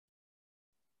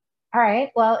All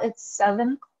right, well, it's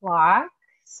 7 o'clock,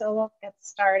 so we'll get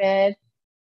started.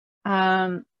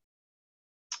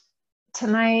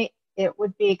 Tonight, it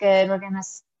would be good, we're gonna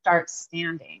start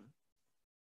standing.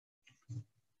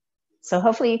 So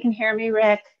hopefully you can hear me,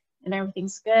 Rick, and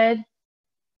everything's good.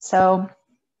 So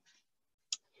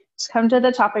just come to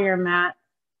the top of your mat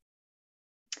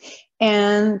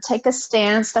and take a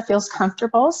stance that feels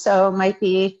comfortable. So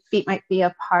feet might be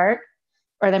apart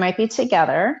or they might be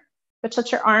together, but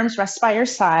let your arms rest by your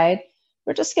side.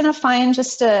 We're just gonna find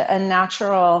just a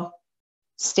natural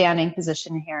standing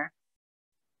position here.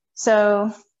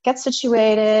 So get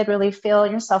situated, really feel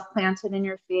yourself planted in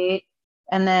your feet,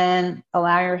 and then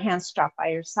allow your hands to drop by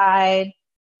your side,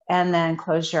 and then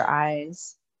close your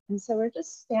eyes. And so we're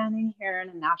just standing here in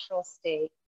a natural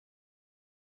state,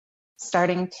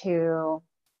 starting to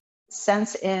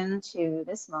sense into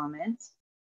this moment.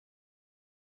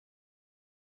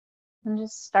 And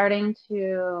just starting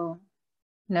to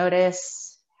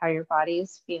notice how your body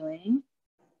is feeling.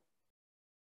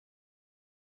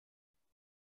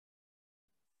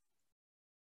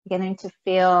 Beginning to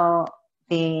feel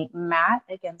the mat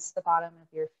against the bottom of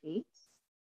your feet.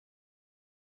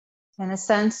 And a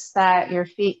sense that your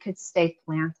feet could stay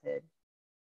planted.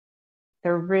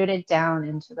 They're rooted down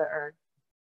into the earth.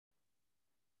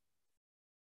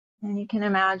 And you can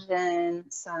imagine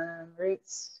some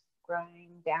roots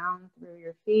growing down through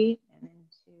your feet and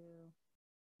into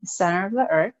the center of the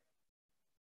earth.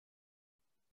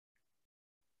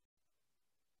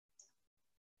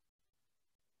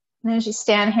 And as you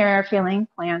stand here feeling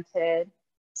planted,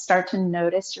 start to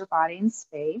notice your body in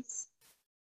space.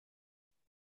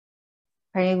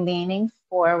 Are you leaning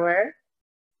forward?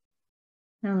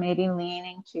 Or maybe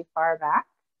leaning too far back?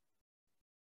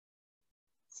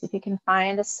 See if you can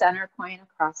find a center point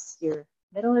across your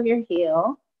middle of your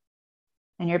heel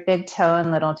and your big toe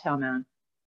and little toe mound.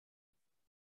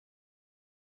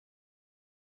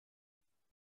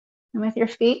 And with your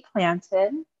feet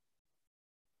planted,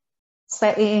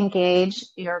 slightly engage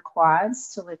your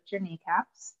quads to lift your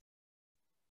kneecaps.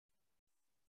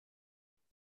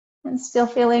 And still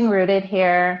feeling rooted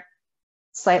here,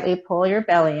 slightly pull your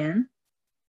belly in,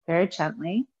 very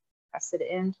gently, press it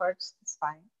in towards the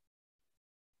spine.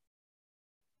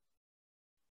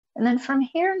 And then from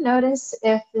here, notice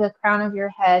if the crown of your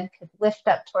head could lift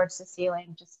up towards the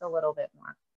ceiling just a little bit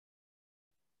more.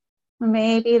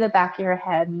 Maybe the back of your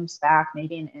head moves back,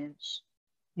 maybe an inch.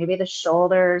 Maybe the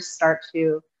shoulders start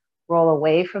to roll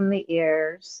away from the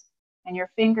ears and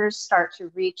your fingers start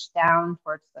to reach down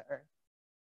towards the earth.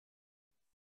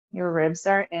 Your ribs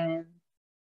are in,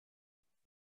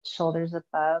 shoulders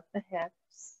above the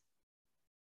hips.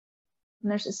 And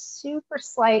there's a super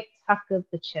slight tuck of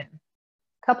the chin,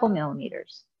 a couple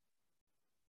millimeters.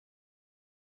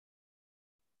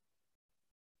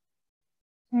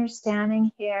 You're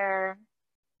standing here,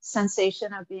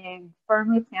 sensation of being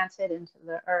firmly planted into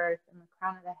the earth and the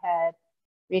crown of the head,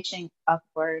 reaching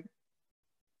upward.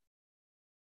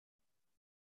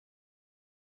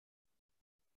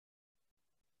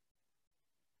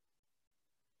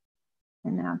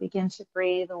 And now begin to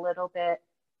breathe a little bit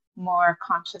more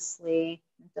consciously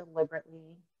and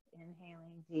deliberately,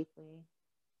 inhaling deeply,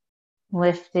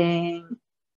 lifting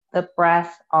the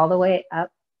breath all the way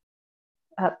up,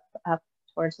 up, up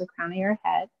towards the crown of your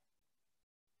head.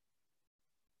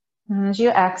 And as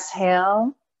you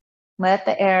exhale, let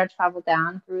the air travel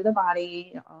down through the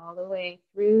body, all the way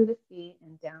through the feet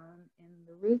and down in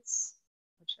the roots,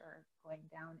 which are going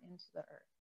down into the earth.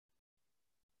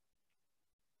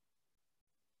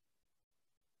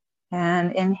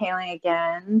 And inhaling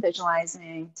again,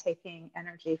 visualizing taking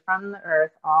energy from the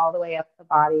earth all the way up the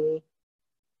body,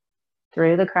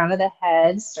 through the crown of the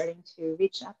head, starting to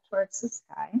reach up towards the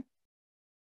sky,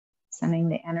 sending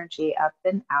the energy up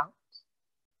and out.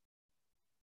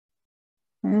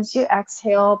 And as you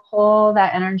exhale, pull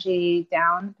that energy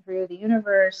down through the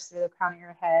universe, through the crown of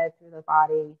your head, through the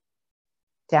body,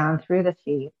 down through the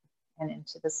feet, and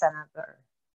into the center of the earth.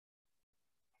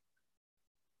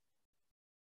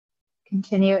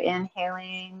 Continue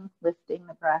inhaling, lifting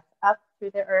the breath up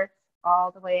through the earth,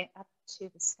 all the way up to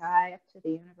the sky, up to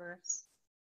the universe.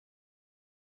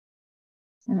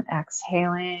 And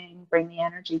exhaling, bring the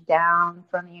energy down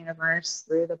from the universe,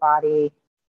 through the body,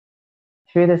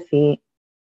 through the feet,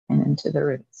 and into the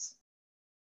roots.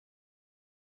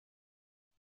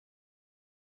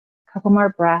 A couple more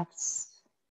breaths.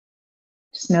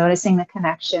 Just noticing the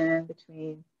connection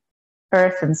between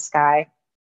earth and sky.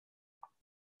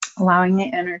 Allowing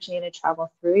the energy to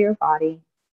travel through your body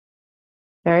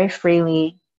very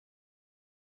freely.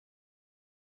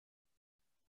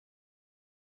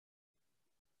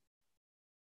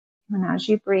 And as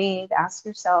you breathe, ask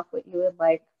yourself what you would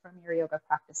like from your yoga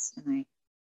practice tonight.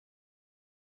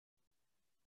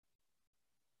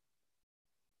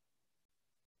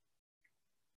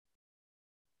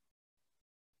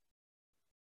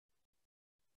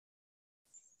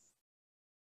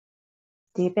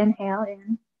 Deep inhale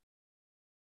in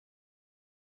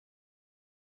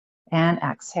and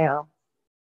exhale.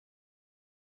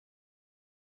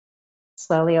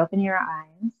 Slowly open your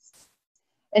eyes.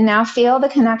 And now feel the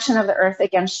connection of the earth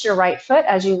against your right foot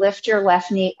as you lift your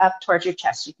left knee up towards your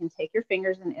chest. You can take your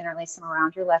fingers and interlace them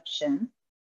around your left shin.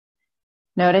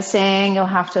 Noticing you'll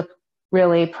have to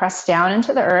really press down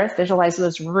into the earth. Visualize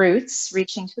those roots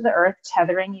reaching to the earth,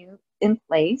 tethering you in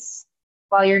place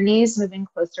while your knees moving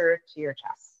closer to your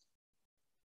chest.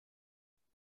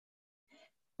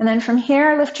 And then from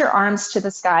here, lift your arms to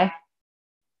the sky.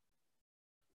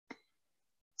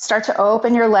 Start to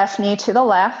open your left knee to the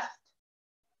left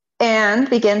and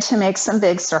begin to make some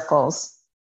big circles.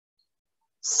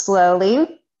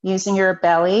 Slowly, using your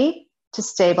belly to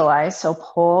stabilize. So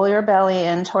pull your belly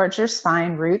in towards your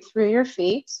spine, root through your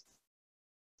feet.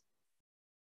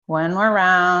 One more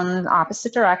round,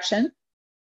 opposite direction.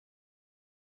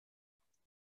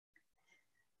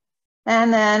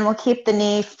 And then we'll keep the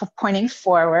knee pointing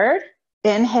forward.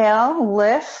 Inhale,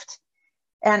 lift,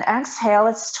 and exhale.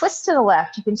 Let's twist to the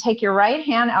left. You can take your right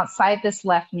hand outside this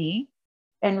left knee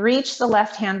and reach the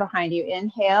left hand behind you.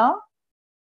 Inhale.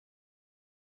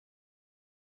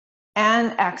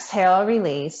 And exhale,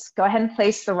 release. Go ahead and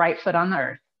place the right foot on the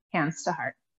earth, hands to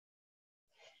heart.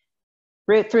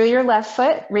 Root through your left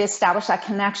foot, reestablish that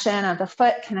connection of the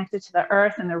foot connected to the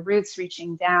earth and the roots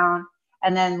reaching down,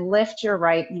 and then lift your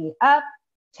right knee up,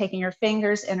 taking your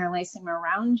fingers, interlacing them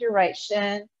around your right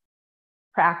shin.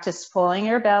 Practice pulling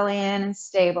your belly in and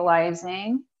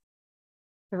stabilizing.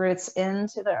 The roots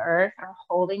into the earth are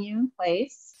holding you in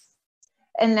place.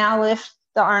 And now lift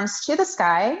the arms to the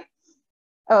sky.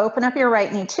 Open up your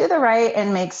right knee to the right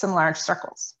and make some large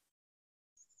circles.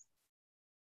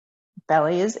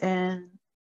 Belly is in.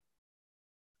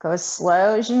 Go as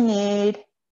slow as you need.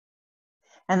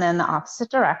 And then the opposite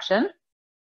direction.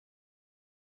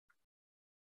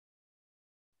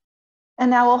 And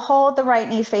now we'll hold the right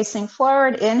knee facing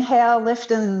forward. Inhale,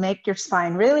 lift and make your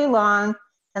spine really long.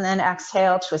 And then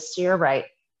exhale, twist to your right.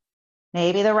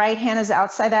 Maybe the right hand is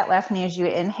outside that left knee as you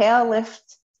inhale,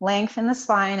 lift, lengthen the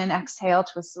spine, and exhale,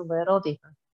 twist a little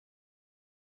deeper.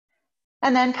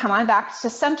 And then come on back to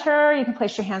center. You can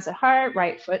place your hands at heart,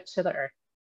 right foot to the earth.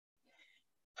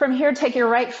 From here, take your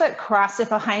right foot, cross it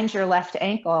behind your left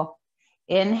ankle.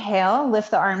 Inhale, lift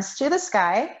the arms to the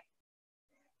sky.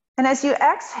 And as you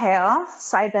exhale,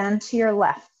 side bend to your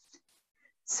left.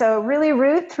 So really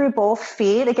root through both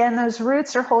feet. Again, those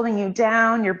roots are holding you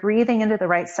down. You're breathing into the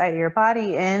right side of your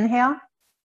body. Inhale.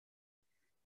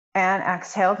 And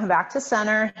exhale, come back to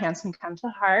center. Hands can come to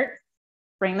heart.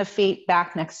 Bring the feet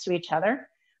back next to each other.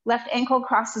 Left ankle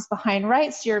crosses behind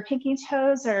right, so your pinky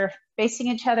toes are facing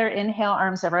each other. Inhale,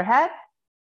 arms overhead.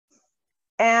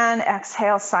 And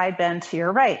exhale, side bend to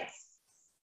your right.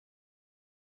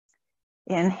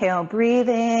 Inhale,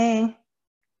 breathing.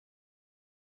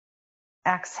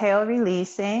 Exhale,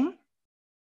 releasing.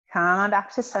 Come on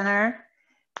back to center.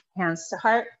 Hands to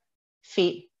heart,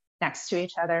 feet next to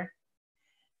each other.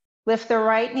 Lift the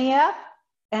right knee up.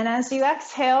 And as you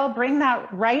exhale, bring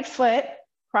that right foot,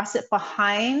 cross it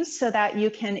behind so that you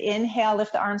can inhale,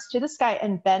 lift the arms to the sky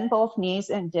and bend both knees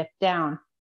and dip down.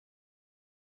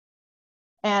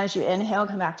 As you inhale,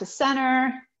 come back to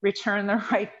center, return the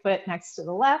right foot next to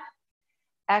the left.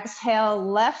 Exhale,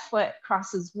 left foot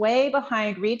crosses way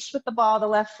behind, reach with the ball of the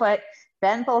left foot,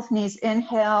 bend both knees,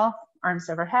 inhale, arms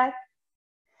overhead.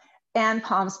 And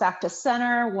palms back to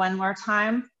center, one more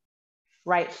time.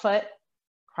 Right foot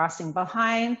crossing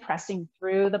behind, pressing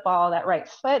through the ball of that right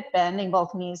foot, bending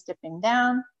both knees, dipping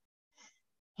down.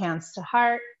 Hands to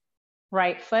heart,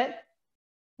 right foot.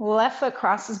 Left foot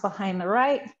crosses behind the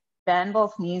right, bend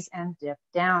both knees and dip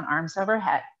down, arms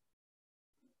overhead.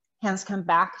 Hands come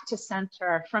back to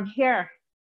center. From here,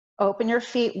 open your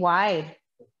feet wide.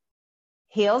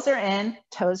 Heels are in,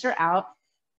 toes are out.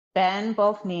 Bend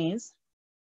both knees.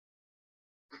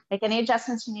 Make any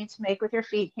adjustments you need to make with your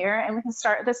feet here. And we can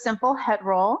start with a simple head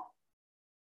roll.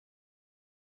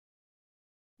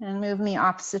 And move in the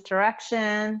opposite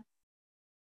direction.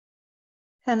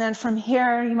 And then from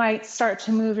here, you might start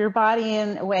to move your body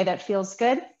in a way that feels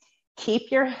good.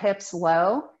 Keep your hips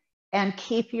low and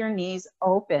keep your knees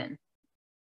open.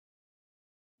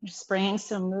 Just bringing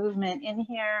some movement in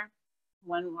here.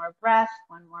 One more breath,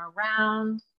 one more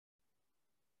round.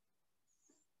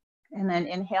 And then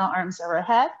inhale, arms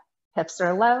overhead, hips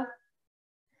are low.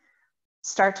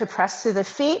 Start to press through the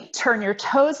feet, turn your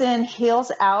toes in,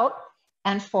 heels out,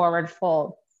 and forward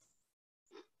fold.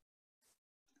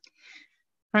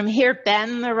 From here,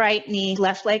 bend the right knee,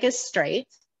 left leg is straight.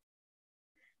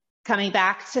 Coming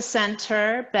back to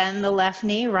center, bend the left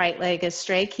knee, right leg is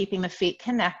straight, keeping the feet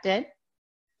connected.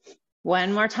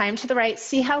 One more time to the right,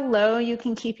 see how low you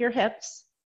can keep your hips.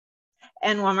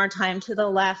 And one more time to the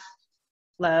left,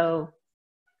 low.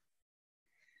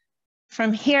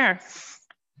 From here,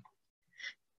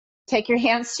 take your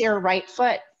hands to your right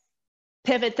foot.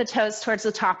 Pivot the toes towards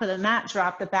the top of the mat,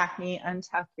 drop the back knee,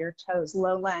 untuck your toes,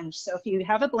 low lunge. So if you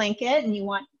have a blanket and you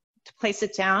want to place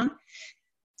it down,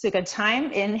 it's a good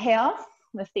time. Inhale,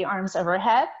 lift the arms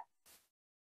overhead.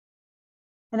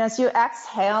 And as you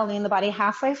exhale, lean the body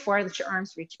halfway forward, let your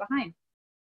arms reach behind.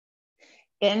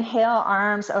 Inhale,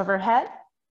 arms overhead.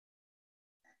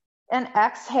 And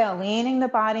exhale, leaning the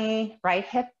body, right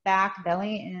hip back,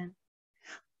 belly in.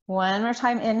 One more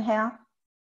time, inhale.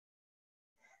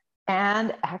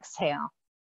 And exhale.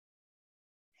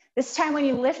 This time when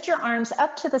you lift your arms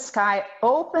up to the sky,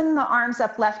 open the arms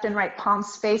up left and right,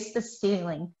 palms face the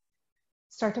ceiling.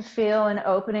 Start to feel an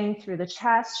opening through the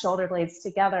chest, shoulder blades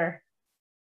together.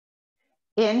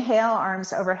 Inhale,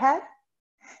 arms overhead.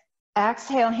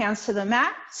 Exhale, hands to the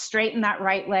mat, straighten that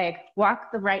right leg.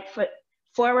 Walk the right foot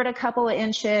forward a couple of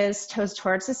inches, toes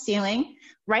towards the ceiling.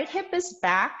 Right hip is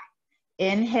back.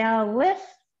 Inhale, lift.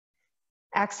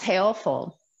 Exhale,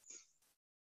 fold.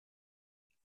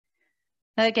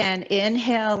 Again,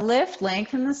 inhale, lift,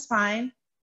 lengthen the spine,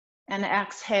 and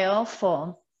exhale,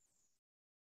 fold.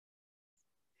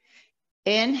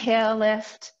 Inhale,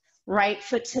 lift, right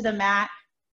foot to the mat.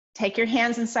 Take your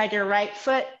hands inside your right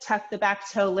foot, tuck the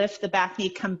back toe, lift the back knee,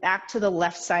 come back to the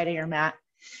left side of your mat.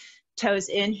 Toes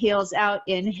in, heels out,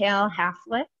 inhale, half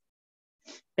lift.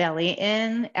 Belly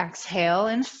in, exhale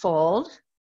and fold,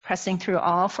 pressing through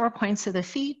all 4 points of the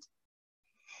feet.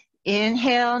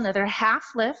 Inhale, another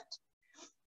half lift.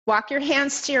 Walk your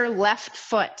hands to your left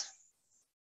foot.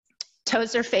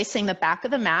 Toes are facing the back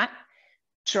of the mat.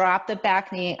 Drop the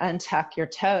back knee, untuck your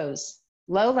toes.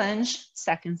 Low lunge,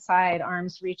 second side,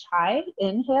 arms reach high.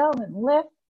 Inhale and lift,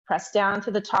 press down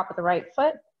to the top of the right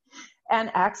foot. And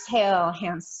exhale,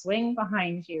 hands swing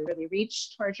behind you. Really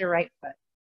reach towards your right foot.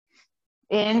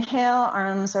 Inhale,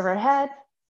 arms overhead.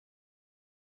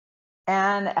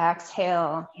 And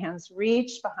exhale, hands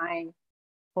reach behind.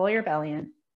 Pull your belly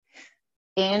in.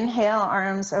 Inhale,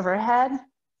 arms overhead.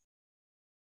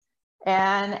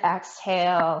 And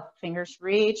exhale, fingers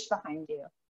reach behind you.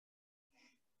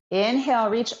 Inhale,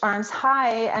 reach arms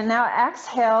high. And now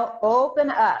exhale, open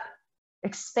up.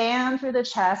 Expand through the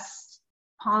chest.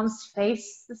 Palms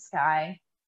face the sky.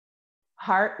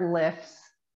 Heart lifts.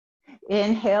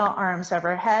 Inhale, arms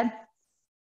overhead.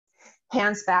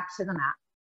 Hands back to the mat.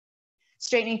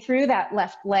 Straightening through that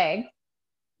left leg.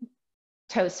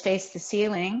 Toes face the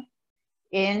ceiling.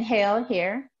 Inhale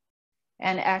here.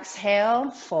 And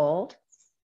exhale, fold.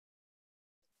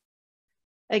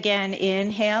 Again,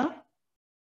 inhale.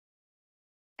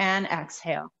 And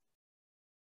exhale.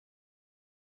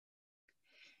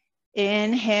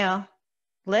 Inhale,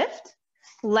 lift.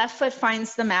 Left foot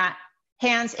finds the mat.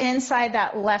 Hands inside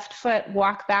that left foot,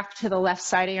 walk back to the left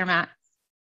side of your mat.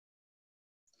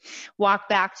 Walk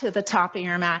back to the top of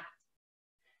your mat.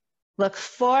 Look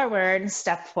forward and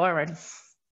step forward.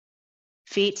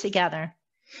 Feet together.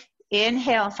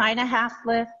 Inhale, find a half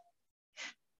lift.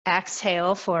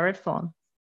 Exhale, forward fold.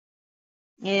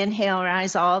 Inhale,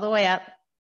 rise all the way up.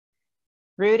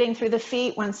 Rooting through the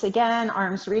feet once again,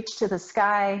 arms reach to the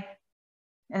sky.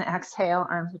 And exhale,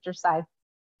 arms at your side.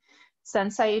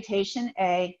 Sun salutation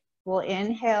A. We'll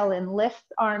inhale and lift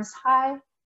arms high.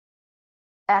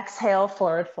 Exhale,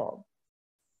 forward fold.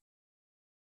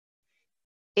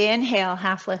 Inhale,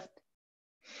 half lift.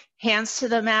 Hands to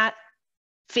the mat,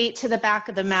 feet to the back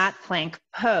of the mat, plank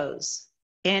pose.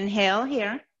 Inhale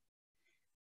here.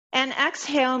 And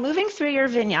exhale, moving through your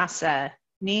vinyasa.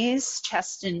 Knees,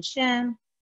 chest, and chin.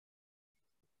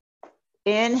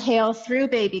 Inhale through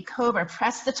baby cobra.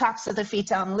 Press the tops of the feet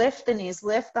down. Lift the knees,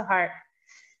 lift the heart.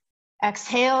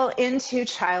 Exhale into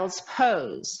child's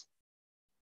pose.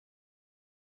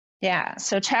 Yeah,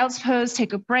 so child's pose,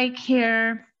 take a break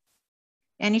here.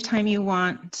 Anytime you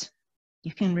want,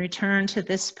 you can return to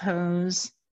this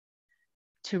pose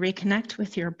to reconnect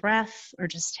with your breath or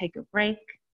just take a break.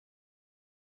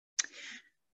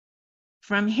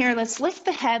 From here, let's lift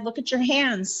the head, look at your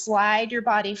hands, slide your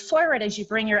body forward as you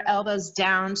bring your elbows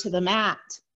down to the mat.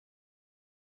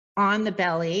 On the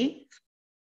belly,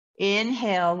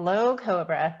 inhale, low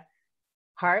cobra,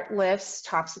 heart lifts,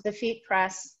 tops of the feet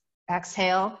press,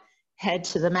 exhale, head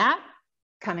to the mat,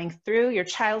 Coming through your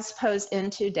child's pose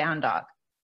into down dog.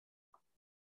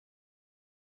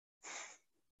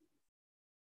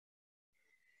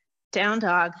 Down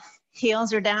dog.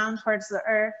 Heels are down towards the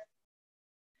earth.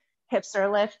 Hips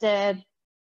are lifted.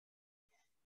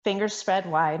 Fingers spread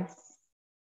wide.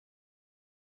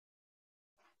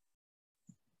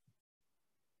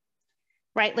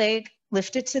 Right leg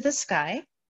lifted to the sky.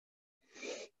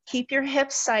 Keep your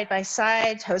hips side by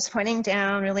side, toes pointing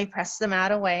down, really press the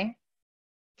mat away.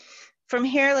 From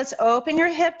here, let's open your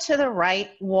hip to the right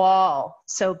wall.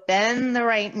 So bend the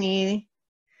right knee.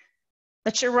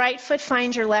 Let your right foot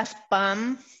find your left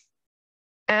bum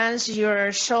as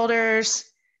your shoulders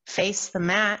face the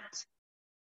mat.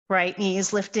 Right knee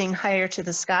is lifting higher to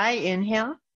the sky.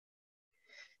 Inhale.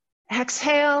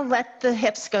 Exhale, let the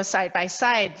hips go side by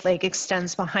side. Leg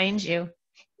extends behind you.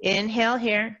 Inhale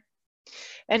here.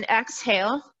 And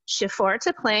exhale, shift forward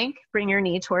to plank. Bring your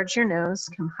knee towards your nose.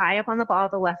 Come high up on the ball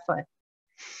of the left foot.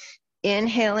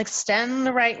 Inhale, extend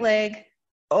the right leg.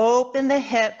 Open the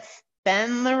hip.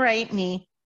 Bend the right knee.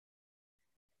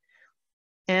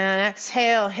 And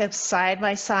exhale, hips side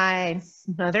by side.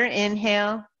 Another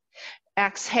inhale.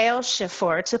 Exhale, shift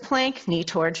forward to plank. Knee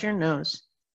towards your nose.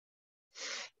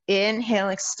 Inhale,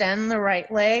 extend the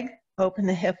right leg. Open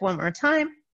the hip one more time.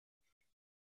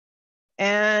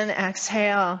 And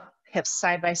exhale, hips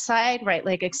side by side, right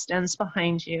leg extends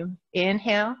behind you.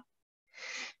 Inhale.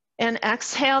 And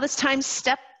exhale, this time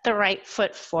step the right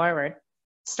foot forward.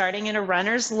 Starting in a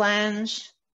runner's lunge,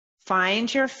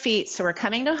 find your feet. So we're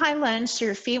coming to high lunge, so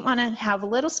your feet want to have a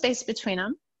little space between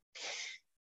them.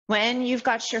 When you've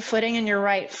got your footing in your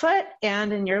right foot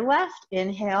and in your left,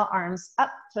 inhale, arms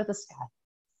up to the sky.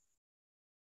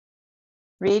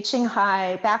 Reaching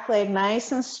high, back leg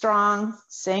nice and strong,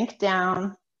 sink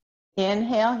down.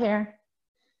 Inhale here.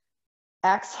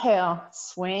 Exhale,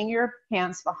 swing your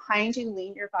hands behind you,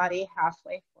 lean your body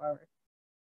halfway forward.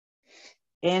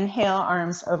 Inhale,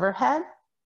 arms overhead.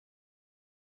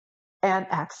 And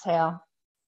exhale.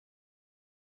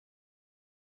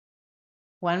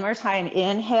 One more time,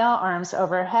 inhale, arms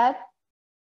overhead.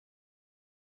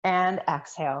 And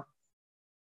exhale.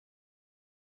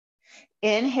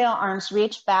 Inhale, arms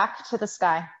reach back to the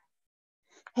sky.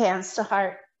 Hands to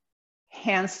heart,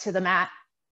 hands to the mat.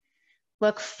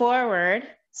 Look forward,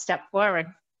 step forward.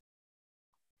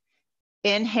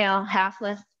 Inhale, half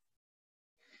lift.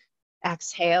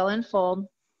 Exhale and fold.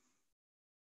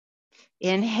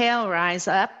 Inhale, rise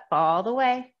up all the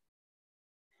way.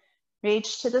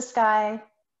 Reach to the sky.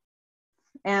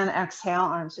 And exhale,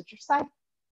 arms at your side.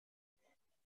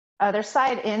 Other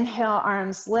side, inhale,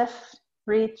 arms lift,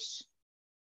 reach.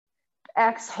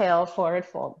 Exhale, forward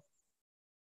fold.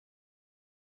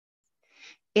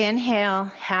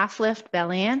 Inhale, half lift,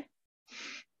 belly in.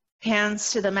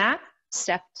 Hands to the mat,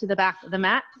 step to the back of the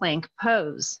mat, plank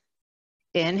pose.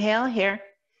 Inhale here.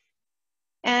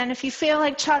 And if you feel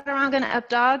like Chaturanga and Up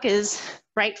Dog is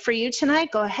right for you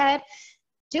tonight, go ahead.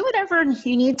 Do whatever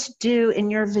you need to do in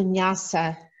your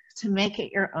vinyasa to make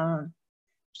it your own.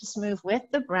 Just move with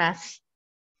the breath,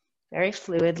 very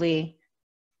fluidly.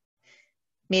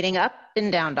 Meeting up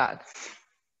and down dog.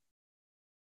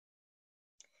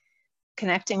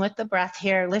 Connecting with the breath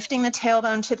here, lifting the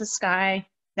tailbone to the sky,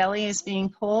 belly is being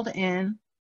pulled in.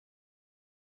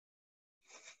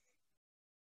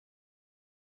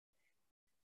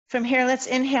 From here, let's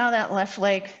inhale that left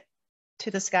leg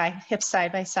to the sky, hips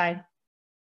side by side.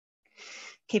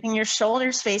 Keeping your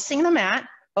shoulders facing the mat,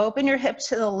 open your hip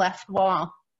to the left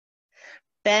wall.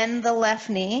 Bend the left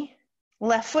knee.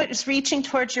 Left foot is reaching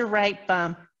towards your right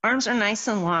bum. Arms are nice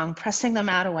and long, pressing the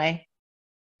mat away.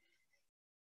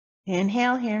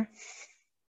 Inhale here.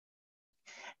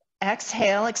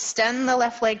 Exhale, extend the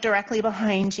left leg directly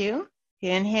behind you.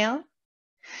 Inhale.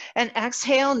 And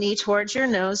exhale, knee towards your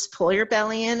nose, pull your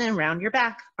belly in and round your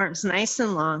back. Arms nice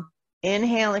and long.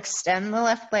 Inhale, extend the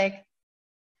left leg.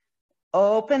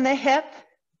 Open the hip,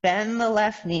 bend the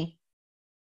left knee.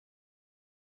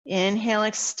 Inhale,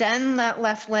 extend that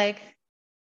left leg.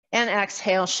 And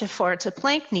exhale, shift forward to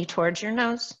plank, knee towards your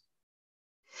nose.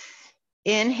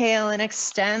 Inhale and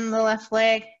extend the left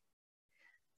leg.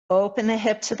 Open the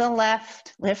hip to the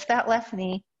left, lift that left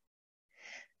knee.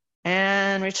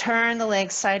 And return the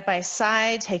legs side by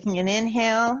side, taking an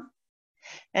inhale.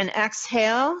 And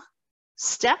exhale,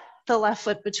 step the left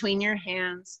foot between your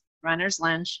hands, runner's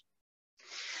lunge.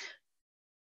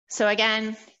 So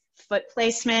again, foot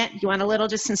placement, you want a little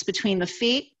distance between the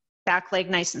feet, back leg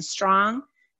nice and strong.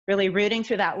 Really rooting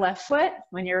through that left foot.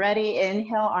 When you're ready,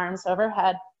 inhale, arms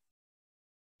overhead.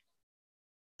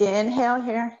 Inhale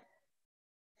here.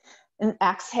 And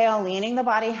exhale, leaning the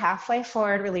body halfway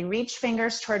forward, really reach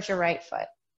fingers towards your right foot.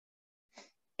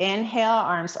 Inhale,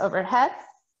 arms overhead.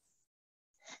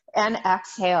 And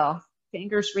exhale,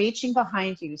 fingers reaching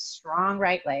behind you, strong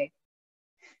right leg.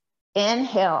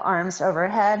 Inhale, arms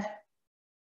overhead.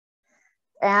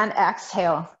 And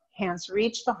exhale, hands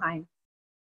reach behind.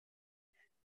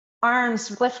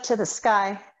 Arms lift to the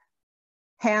sky,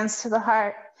 hands to the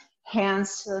heart,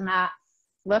 hands to the mat.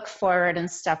 Look forward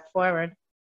and step forward.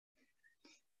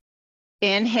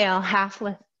 Inhale, half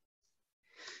lift.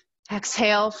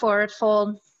 Exhale, forward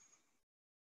fold.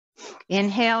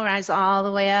 Inhale, rise all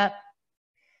the way up.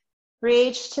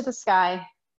 Reach to the sky.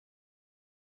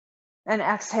 And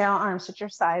exhale, arms at your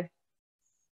side.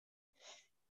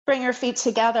 Bring your feet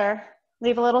together.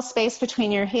 Leave a little space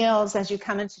between your heels as you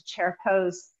come into chair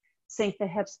pose. Sink the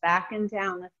hips back and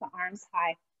down, lift the arms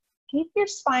high. Keep your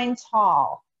spine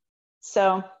tall.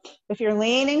 So if you're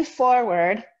leaning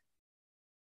forward,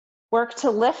 work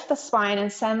to lift the spine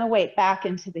and send the weight back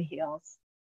into the heels.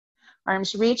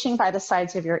 Arms reaching by the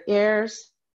sides of your ears.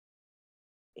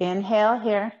 Inhale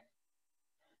here.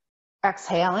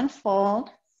 Exhale and fold.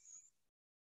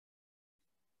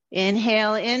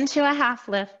 Inhale into a half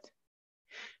lift.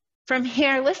 From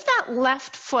here, lift that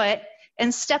left foot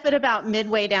and step it about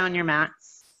midway down your mat.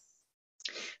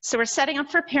 So we're setting up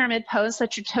for pyramid pose.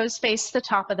 Let your toes face the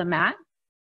top of the mat.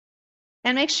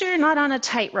 And make sure you're not on a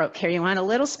tightrope here. You want a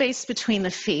little space between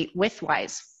the feet,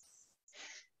 widthwise.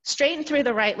 Straighten through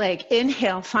the right leg.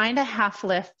 Inhale, find a half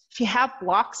lift. If you have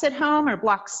blocks at home or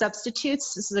block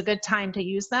substitutes, this is a good time to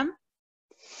use them.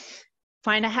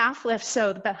 Find a half lift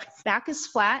so the back is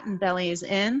flat and belly is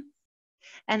in.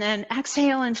 And then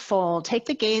exhale and fold. Take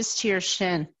the gaze to your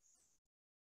shin.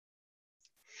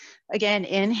 Again,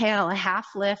 inhale, a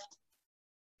half lift.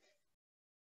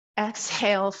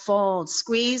 Exhale, fold,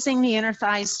 squeezing the inner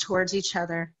thighs towards each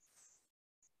other.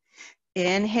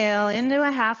 Inhale into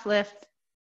a half lift.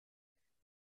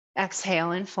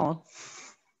 Exhale and fold.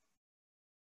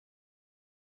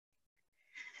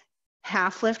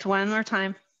 Half lift one more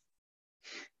time.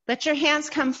 Let your hands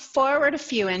come forward a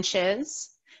few inches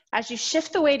as you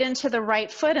shift the weight into the right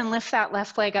foot and lift that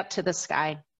left leg up to the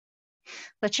sky.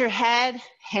 Let your head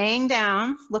hang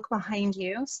down, look behind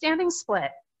you, standing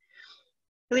split.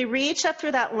 Really reach up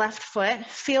through that left foot.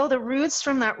 Feel the roots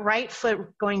from that right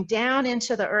foot going down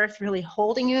into the earth, really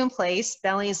holding you in place.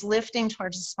 Belly is lifting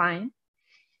towards the spine.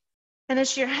 And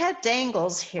as your head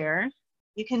dangles here,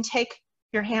 you can take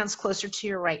your hands closer to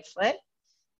your right foot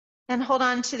and hold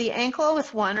on to the ankle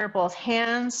with one or both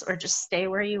hands, or just stay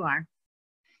where you are.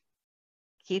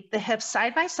 Keep the hips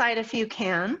side by side if you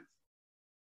can.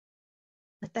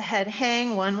 Let the head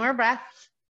hang, one more breath.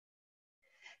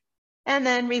 And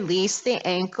then release the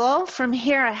ankle. From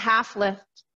here, a half lift.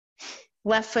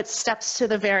 Left foot steps to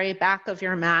the very back of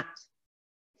your mat.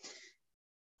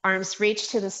 Arms reach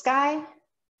to the sky.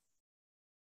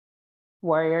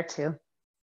 Warrior two.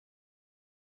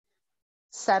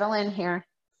 Settle in here.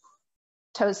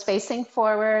 Toes facing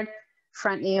forward,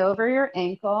 front knee over your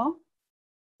ankle.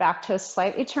 Back toes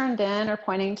slightly turned in or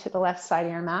pointing to the left side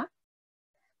of your mat.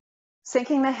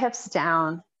 Sinking the hips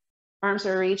down. Arms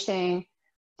are reaching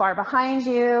far behind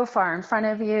you, far in front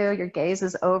of you. Your gaze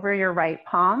is over your right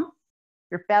palm.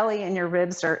 Your belly and your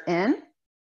ribs are in.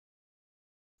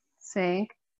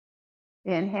 Sink.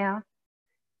 Inhale.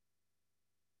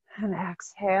 And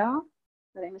exhale.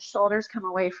 Letting the shoulders come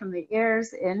away from the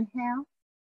ears. Inhale.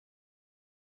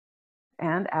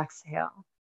 And exhale.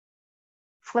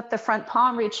 Flip the front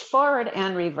palm, reach forward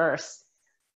and reverse.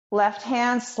 Left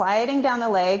hand sliding down the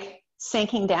leg,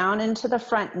 sinking down into the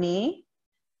front knee.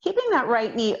 Keeping that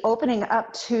right knee opening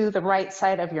up to the right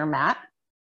side of your mat.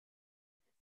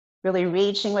 Really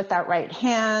reaching with that right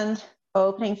hand,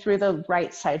 opening through the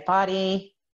right side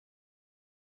body.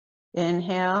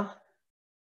 Inhale.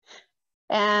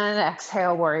 And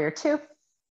exhale, warrior two.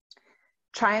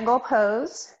 Triangle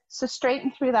pose. So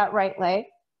straighten through that right leg.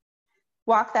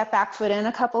 Walk that back foot in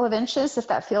a couple of inches if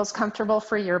that feels comfortable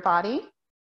for your body.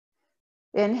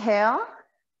 Inhale.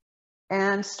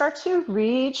 And start to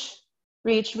reach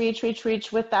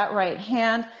with that right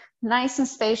hand. Nice and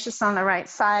spacious on the right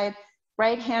side.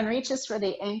 Right hand reaches for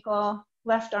the ankle,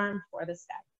 left arm for the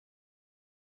sky.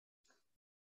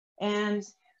 And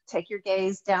take your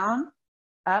gaze down,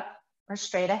 up, or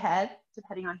straight ahead,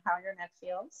 depending on how your neck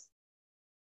feels.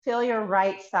 Feel your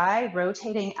right thigh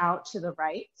rotating out to the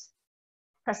right.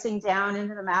 Pressing down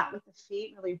into the mat with the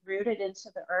feet, really rooted into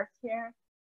the earth here.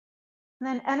 And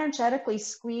then energetically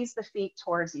squeeze the feet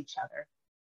towards each other.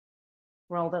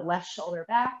 Roll the left shoulder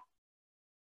back.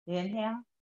 Inhale.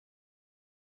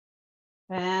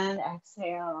 And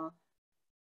exhale.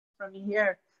 from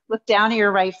here. Look down at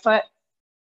your right foot.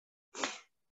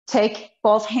 Take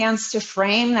both hands to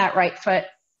frame that right foot.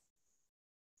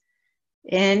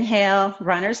 Inhale,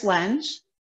 runner's lunge.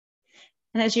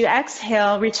 And as you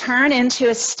exhale, return into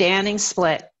a standing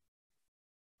split.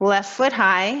 Left foot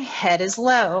high, head is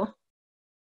low.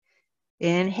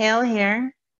 Inhale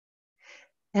here.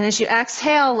 And as you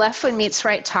exhale, left foot meets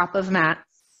right top of mat.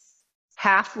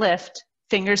 Half lift,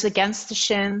 fingers against the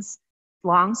shins,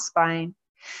 long spine.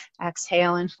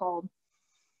 Exhale and fold.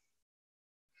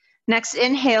 Next,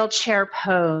 inhale, chair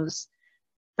pose.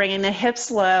 Bringing the hips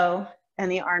low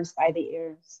and the arms by the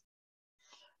ears.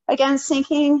 Again,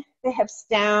 sinking the hips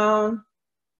down.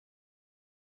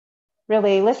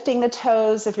 Really lifting the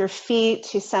toes of your feet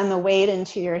to send the weight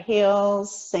into your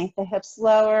heels. Sink the hips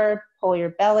lower, pull your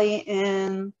belly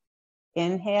in.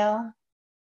 Inhale.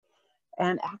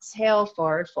 And exhale,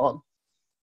 forward fold.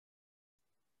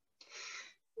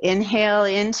 Inhale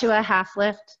into a half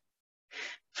lift.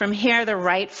 From here, the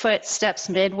right foot steps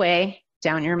midway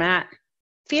down your mat.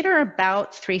 Feet are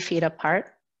about 3 feet apart.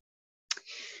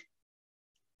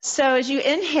 So as you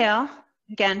inhale,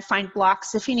 again, find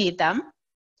blocks if you need them.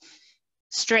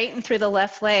 Straighten through the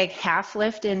left leg, half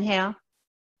lift, inhale.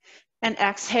 And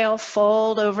exhale,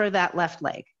 fold over that left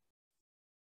leg.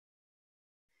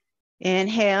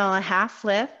 Inhale, a half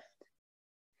lift.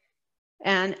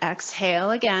 And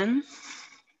exhale again.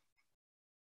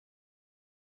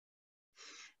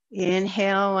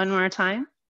 Inhale one more time.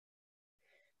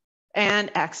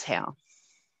 And exhale.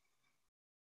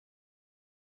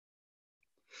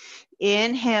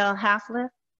 Inhale, half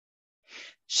lift.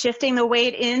 Shifting the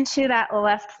weight into that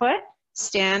left foot,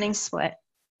 standing split.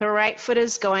 The right foot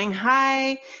is going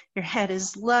high, your head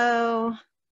is low.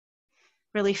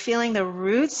 Really feeling the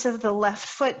roots of the left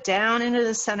foot down into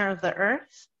the center of the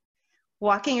earth.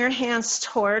 Walking your hands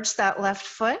towards that left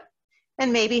foot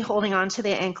and maybe holding on to the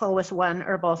ankle with one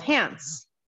or both hands.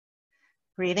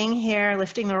 Breathing here,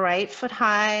 lifting the right foot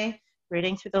high,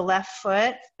 breathing through the left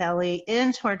foot, belly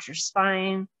in towards your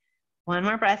spine. One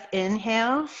more breath,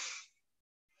 inhale.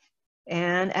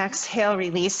 And exhale,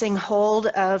 releasing hold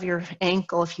of your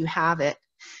ankle if you have it.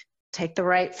 Take the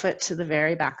right foot to the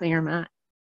very back of your mat.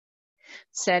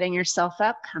 Setting yourself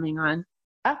up, coming on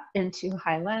up into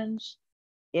high lunge.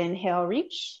 Inhale,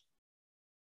 reach.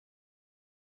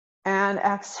 And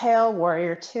exhale,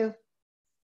 warrior two.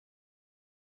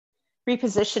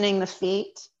 Repositioning the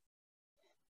feet.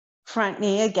 Front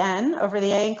knee again over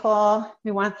the ankle.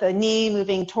 We want the knee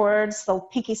moving towards the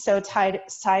pinky toe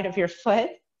side of your foot.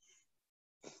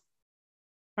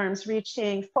 Arms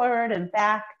reaching forward and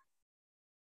back.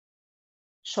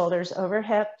 Shoulders over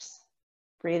hips.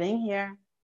 Breathing here.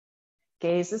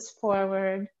 Gaze is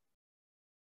forward.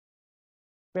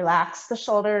 Relax the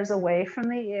shoulders away from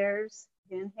the ears.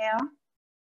 Inhale.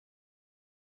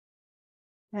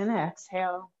 And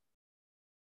exhale.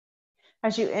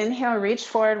 As you inhale, reach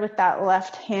forward with that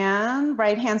left hand.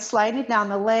 Right hand sliding down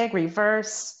the leg,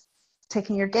 reverse.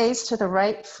 Taking your gaze to the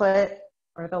right foot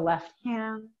or the left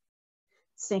hand.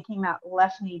 Sinking that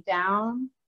left knee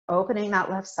down, opening that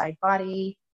left side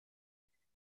body.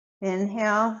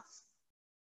 Inhale.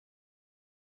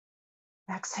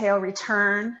 Exhale,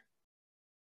 return.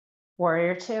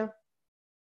 Warrior two.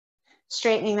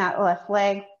 Straightening that left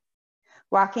leg,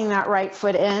 walking that right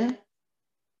foot in.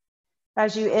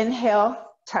 As you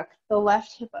inhale, tuck the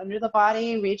left hip under the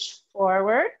body, reach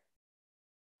forward.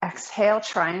 Exhale,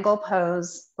 triangle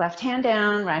pose. Left hand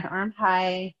down, right arm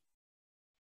high.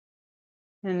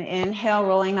 And inhale,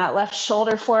 rolling that left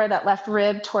shoulder forward, that left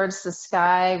rib towards the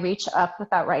sky. Reach up with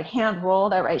that right hand,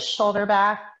 roll that right shoulder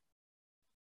back.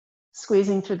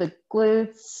 Squeezing through the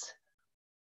glutes.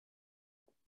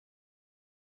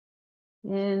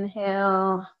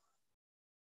 Inhale.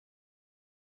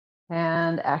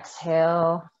 And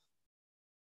exhale.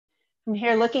 From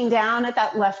here, looking down at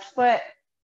that left foot.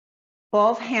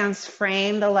 Both hands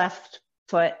frame the left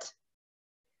foot.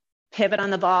 Pivot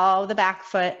on the ball of the back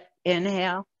foot.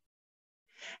 Inhale.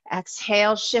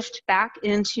 Exhale, shift back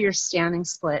into your standing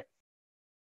split.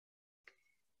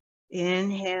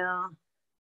 Inhale.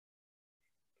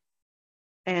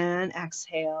 And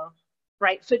exhale.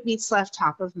 Right foot meets left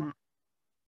top of mat.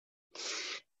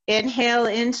 Inhale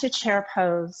into chair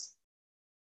pose.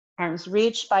 Arms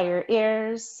reach by your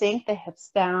ears, sink the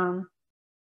hips down.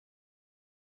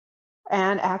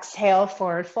 And exhale,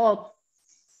 forward fold.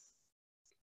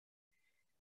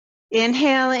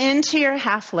 Inhale into your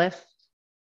half lift.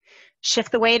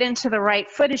 Shift the weight into the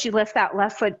right foot as you lift that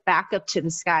left foot back up to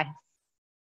the sky.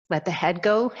 Let the head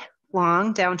go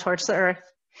long down towards the earth.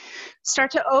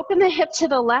 Start to open the hip to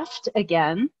the left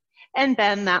again and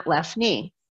bend that left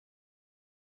knee.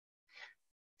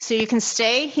 So you can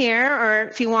stay here, or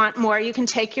if you want more, you can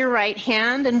take your right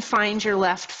hand and find your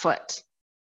left foot.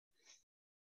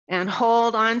 And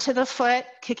hold on to the foot,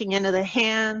 kicking into the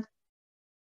hand.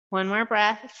 One more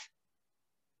breath.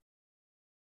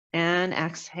 And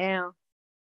exhale.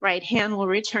 Right hand will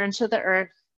return to the earth.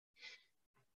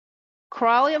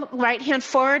 Crawl your right hand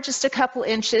forward just a couple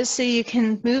inches so you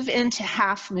can move into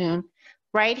half moon.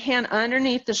 Right hand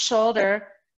underneath the shoulder.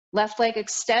 Left leg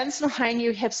extends behind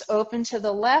you, hips open to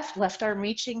the left, left arm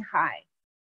reaching high.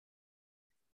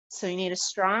 So you need a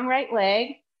strong right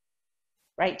leg,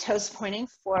 right toes pointing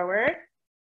forward.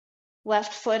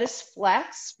 Left foot is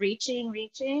flexed, reaching,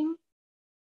 reaching.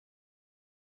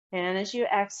 And as you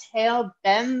exhale,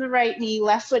 bend the right knee,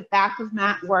 left foot back of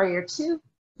mat, warrior two.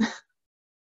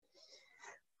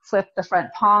 Flip the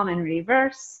front palm in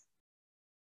reverse.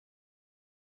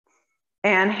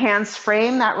 And hands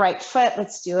frame that right foot.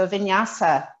 Let's do a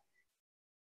vinyasa.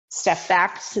 Step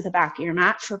back to the back of your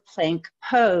mat for plank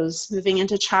pose. Moving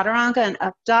into chaturanga and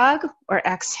up dog, or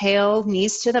exhale,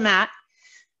 knees to the mat.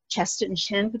 Chest and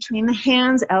chin between the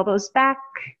hands, elbows back.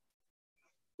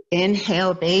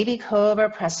 Inhale, baby cobra,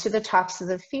 press to the tops of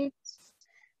the feet.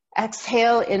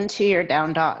 Exhale into your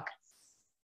down dog.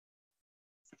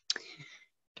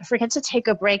 Don't forget to take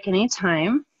a break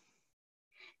anytime.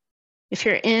 If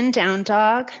you're in down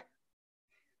dog,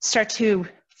 start to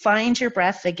find your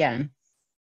breath again.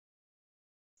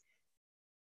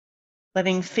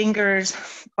 Letting fingers,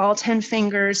 all 10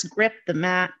 fingers, grip the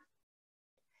mat.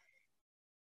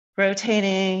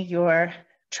 Rotating your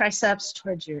triceps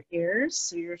towards your ears,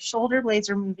 so your shoulder blades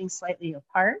are moving slightly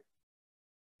apart.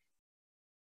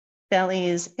 Belly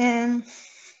is in.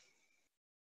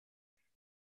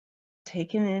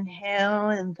 Take an inhale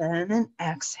and then an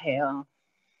exhale.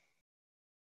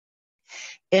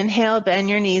 Inhale, bend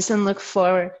your knees and look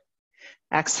forward.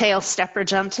 Exhale, step or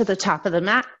jump to the top of the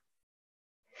mat.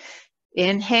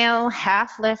 Inhale,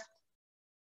 half lift.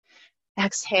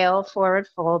 Exhale, forward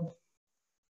fold.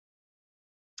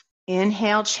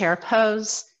 Inhale, chair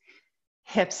pose.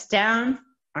 Hips down,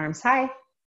 arms high.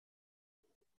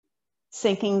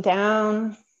 Sinking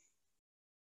down.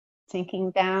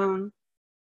 Sinking down.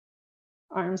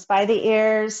 Arms by the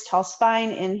ears, tall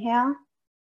spine, inhale.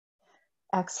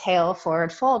 Exhale,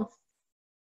 forward fold.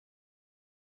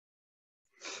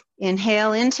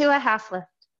 Inhale into a half lift.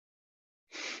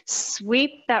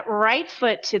 Sweep that right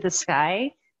foot to the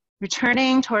sky,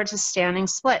 returning towards a standing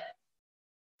split.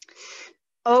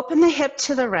 Open the hip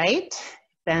to the right,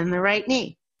 bend the right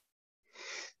knee.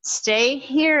 Stay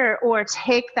here or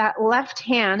take that left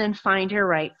hand and find your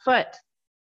right foot.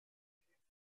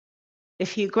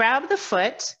 If you grab the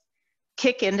foot,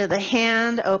 kick into the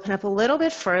hand, open up a little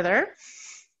bit further.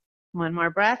 One more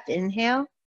breath, inhale.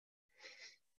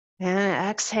 And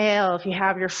exhale. If you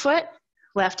have your foot,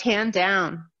 left hand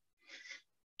down.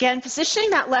 Again, positioning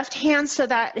that left hand so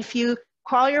that if you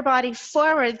crawl your body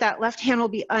forward, that left hand will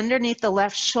be underneath the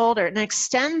left shoulder. And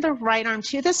extend the right arm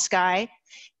to the sky,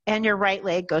 and your right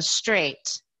leg goes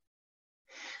straight.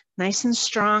 Nice and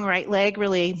strong right leg.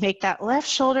 Really make that left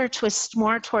shoulder twist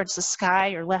more towards the sky,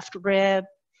 your left rib.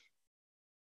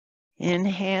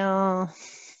 Inhale.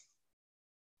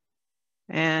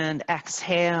 And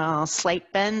exhale,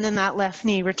 slight bend in that left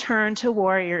knee. Return to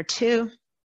warrior two.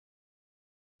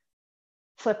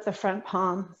 Flip the front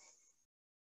palm.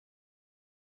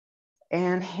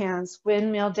 And hands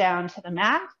windmill down to the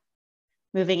mat.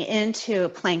 Moving into a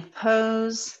plank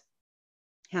pose.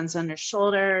 Hands under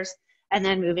shoulders. And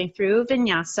then moving through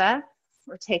vinyasa.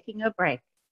 We're taking a break.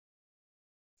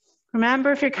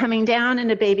 Remember, if you're coming down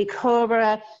into baby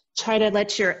cobra, try to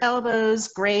let your elbows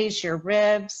graze your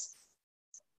ribs.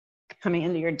 Coming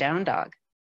into your down dog.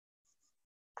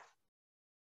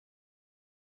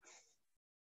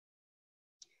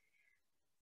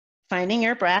 Finding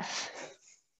your breath.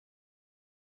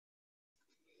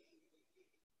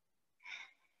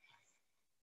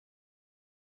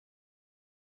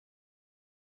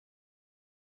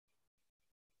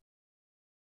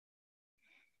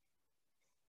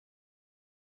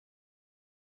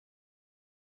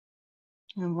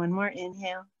 And one more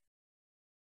inhale.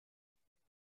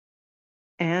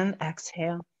 And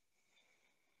exhale.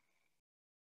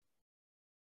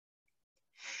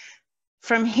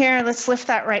 From here, let's lift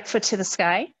that right foot to the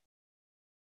sky.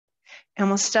 And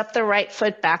we'll step the right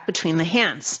foot back between the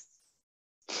hands.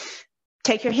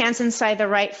 Take your hands inside the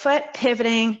right foot,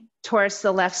 pivoting towards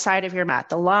the left side of your mat,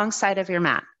 the long side of your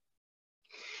mat.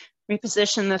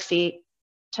 Reposition the feet.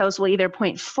 Toes will either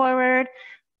point forward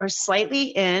or slightly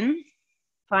in.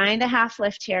 Find a half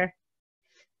lift here.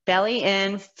 Belly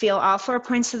in, feel all 4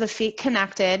 points of the feet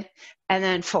connected, and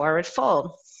then forward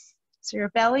fold. So your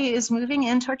belly is moving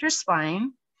in toward your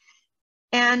spine.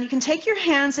 And you can take your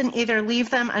hands and either leave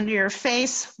them under your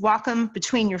face, walk them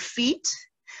between your feet,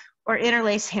 or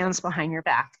interlace hands behind your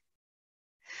back.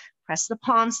 Press the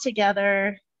palms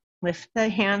together, lift the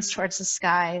hands towards the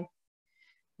sky,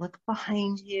 look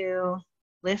behind you,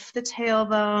 lift the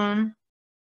tailbone,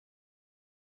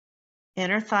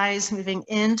 inner thighs moving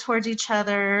in towards each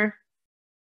other.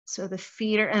 So the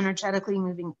feet are energetically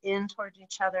moving in towards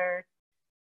each other.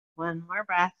 One more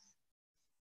breath.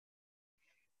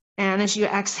 And as you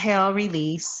exhale,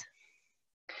 release.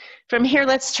 From here,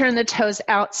 let's turn the toes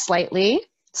out slightly.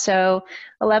 So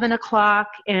 11 o'clock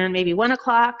and maybe 1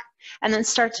 o'clock, and then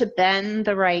start to bend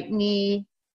the right knee.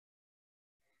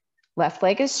 Left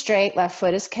leg is straight, left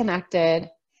foot is connected.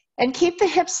 And keep the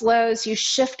hips low as you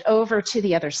shift over to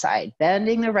the other side,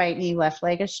 bending the right knee, left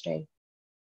leg is straight.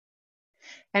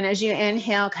 And as you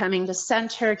inhale, coming to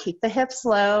center, keep the hips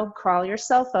low, crawl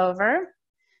yourself over.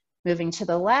 Moving to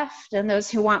the left, and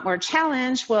those who want more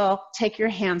challenge will take your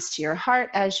hands to your heart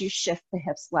as you shift the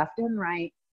hips left and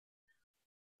right,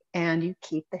 and you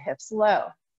keep the hips low.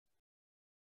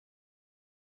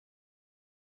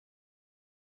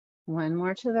 One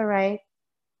more to the right,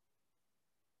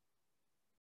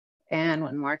 and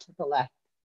one more to the left.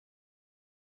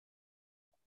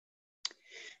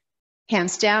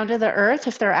 Hands down to the earth.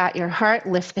 If they're at your heart,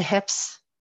 lift the hips.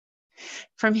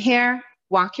 From here,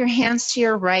 walk your hands to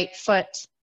your right foot.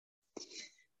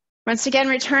 Once again,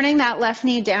 returning that left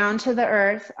knee down to the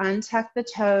earth, untuck the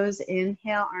toes,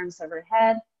 inhale, arms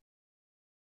overhead.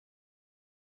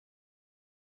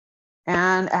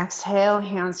 And exhale,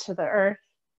 hands to the earth.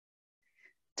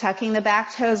 Tucking the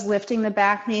back toes, lifting the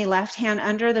back knee, left hand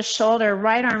under the shoulder,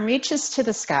 right arm reaches to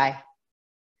the sky.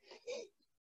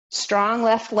 Strong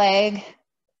left leg,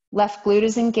 left glute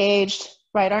is engaged,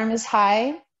 right arm is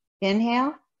high.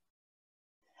 Inhale.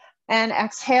 And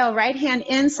exhale, right hand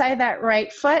inside that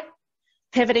right foot,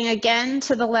 pivoting again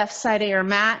to the left side of your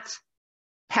mat,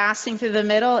 passing through the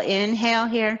middle. Inhale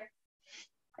here,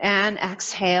 and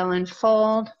exhale and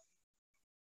fold.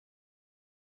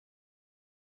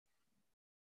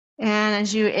 And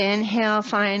as you inhale,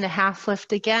 find a half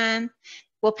lift again.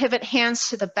 We'll pivot hands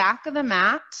to the back of the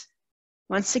mat.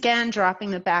 Once again, dropping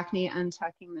the back knee,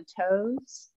 untucking the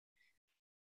toes.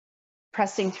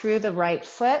 Pressing through the right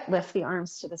foot, lift the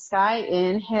arms to the sky.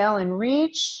 Inhale and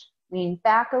reach. Lean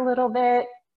back a little bit.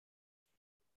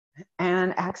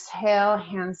 And exhale,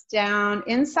 hands down.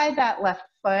 Inside that left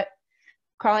foot,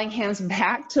 crawling hands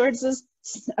back towards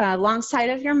the long side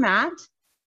of your mat.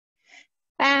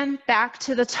 And back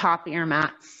to the top of your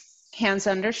mat. Hands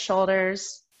under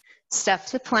shoulders, step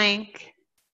to plank,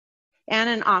 and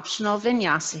an optional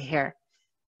vinyasa here.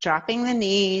 Dropping the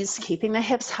knees, keeping the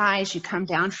hips high as you come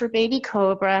down for baby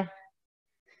cobra.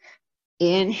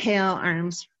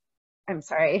 Inhale,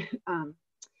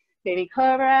 baby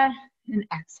cobra, and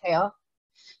exhale.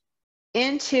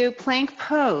 Into plank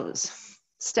pose,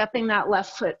 stepping that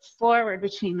left foot forward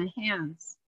between the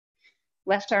hands.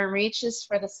 Left arm reaches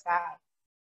for the sky.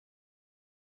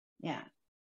 Yeah,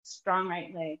 strong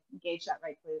right leg, engage that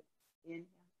right glute. Inhale.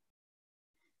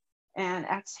 And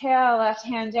exhale, left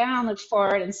hand down, look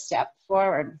forward and step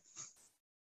forward.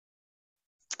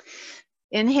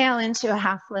 Inhale into a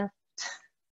half lift.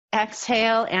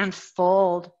 Exhale and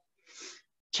fold.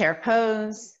 Chair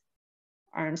pose,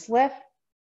 arms lift.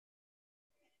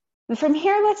 And from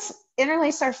here, let's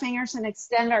interlace our fingers and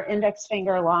extend our index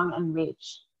finger long and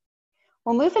reach.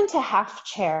 We'll move into half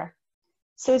chair.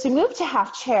 So as we move to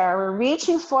half chair, we're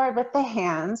reaching forward with the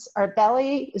hands. Our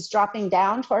belly is dropping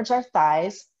down towards our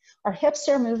thighs. Our hips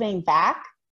are moving back.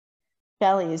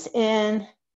 Belly is in.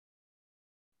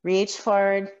 Reach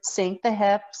forward, sink the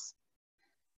hips.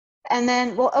 And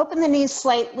then we'll open the knees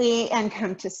slightly and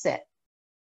come to sit.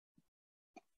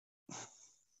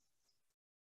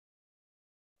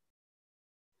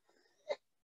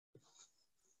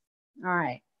 All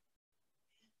right.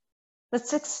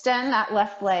 Let's extend that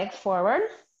left leg forward.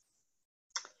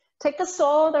 Take the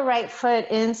sole of the right foot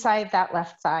inside that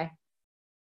left thigh.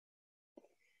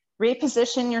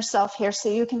 Reposition yourself here so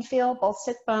you can feel both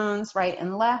sit bones, right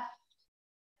and left.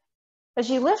 As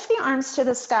you lift the arms to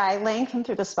the sky, lengthen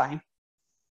through the spine.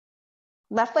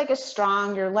 Left leg is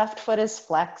strong, your left foot is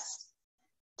flexed.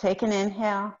 Take an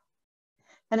inhale.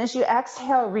 And as you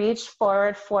exhale, reach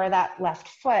forward for that left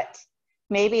foot.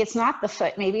 Maybe it's not the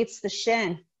foot, maybe it's the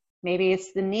shin. Maybe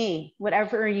it's the knee,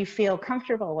 whatever you feel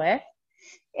comfortable with.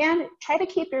 And try to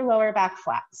keep your lower back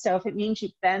flat. So if it means you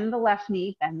bend the left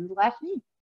knee, bend the left knee.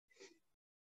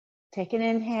 Take an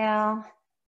inhale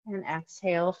and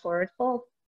exhale, forward fold.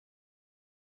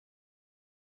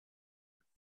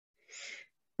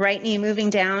 Right knee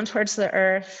moving down towards the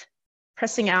earth,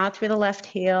 pressing out through the left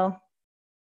heel.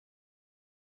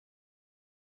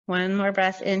 One more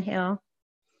breath, inhale.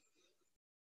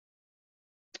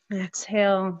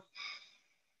 Exhale.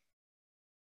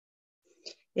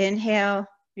 Inhale,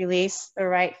 release the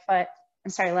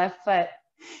left foot.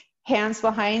 Hands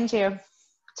behind you.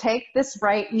 Take this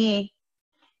right knee,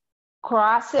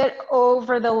 cross it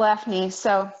over the left knee.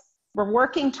 So we're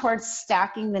working towards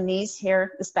stacking the knees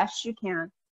here as best you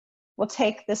can. We'll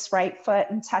take this right foot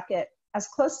and tuck it as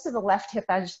close to the left hip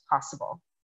as possible.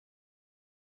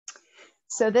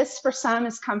 So this for some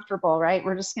is comfortable, right?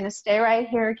 We're just gonna stay right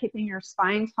here, keeping your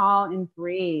spine tall and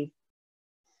breathe.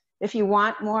 If you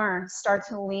want more, start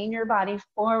to lean your body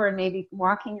forward, maybe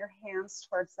walking your hands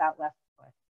towards that left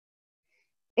foot.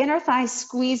 Inner thighs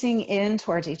squeezing in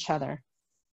towards each other.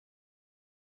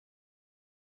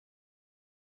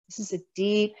 This is a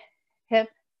deep hip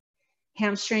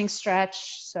hamstring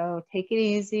stretch, so take it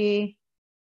easy.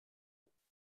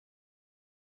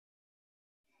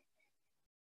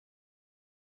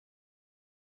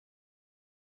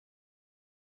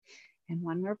 And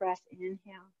one more breath, inhale.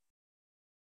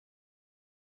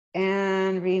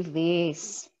 And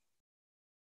release.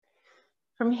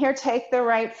 From here, take the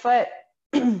right foot,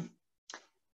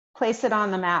 place it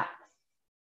on the mat.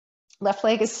 Left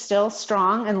leg is still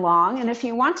strong and long, and if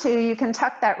you want to, you can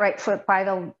tuck that right foot by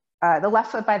the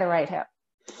left foot by the right hip.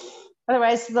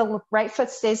 Otherwise, the right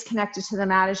foot stays connected to the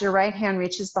mat as your right hand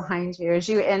reaches behind you. As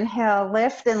you inhale,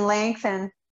 lift and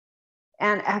lengthen,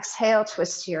 and exhale,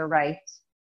 twist to your right.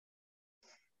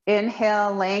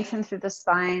 Inhale, lengthen through the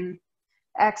spine.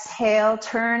 Exhale,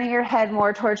 turning your head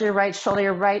more towards your right shoulder.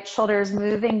 Your right shoulder is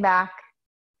moving back.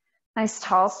 Nice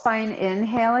tall spine.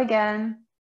 Inhale again.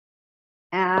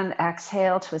 And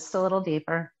exhale, twist a little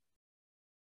deeper.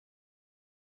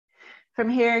 From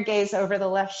here, gaze over the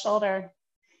left shoulder.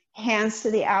 Hands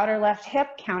to the outer left hip,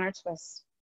 counter twist.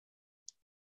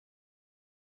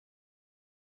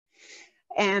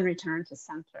 And return to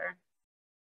center.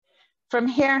 From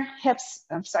here,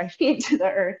 feet to the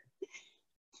earth.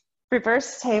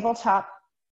 Reverse tabletop,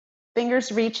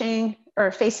 fingers reaching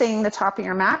or facing the top of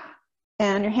your mat,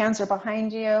 and your hands are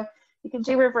behind you. You can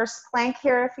do reverse plank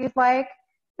here if you'd like.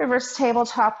 Reverse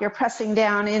tabletop, you're pressing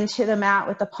down into the mat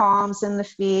with the palms and the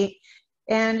feet,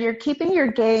 and you're keeping your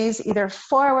gaze either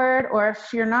forward, or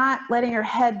if you're not, letting your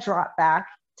head drop back.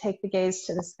 Take the gaze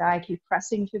to the sky, keep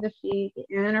pressing through the feet, the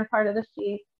inner part of the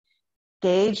feet,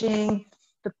 gauging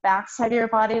the back side of your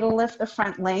body to lift the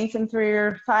front, lengthen through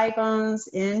your thigh bones.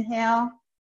 Inhale.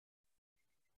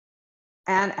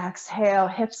 And exhale,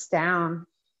 hips down.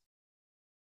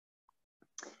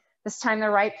 This time the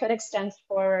right foot extends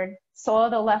forward, sole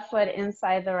of the left foot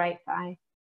inside the right thigh.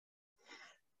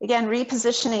 Again,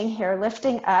 repositioning here,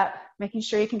 lifting up, making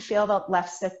sure you can feel the left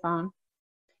sit bone.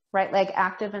 Right leg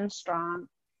active and strong.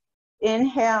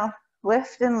 Inhale,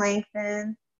 lift and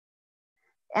lengthen.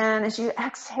 And as you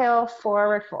exhale,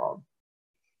 forward fold.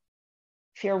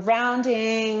 If you're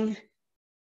rounding,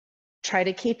 try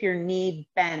to keep your knee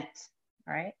bent,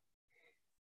 all right?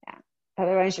 Yeah.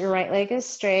 Otherwise, your right leg is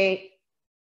straight.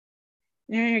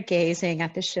 And you're gazing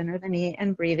at the shin or the knee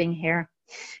and breathing here.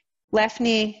 Left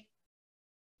knee,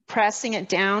 pressing it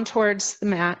down towards the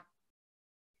mat.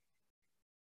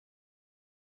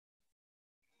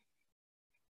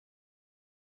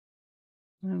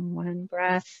 And one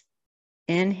breath.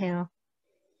 Inhale.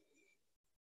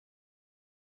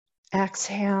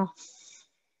 Exhale.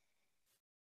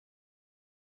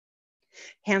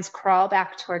 Hands crawl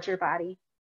back towards your body.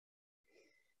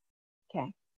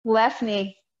 Okay. Left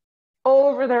knee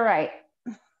over the right.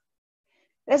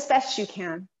 As best you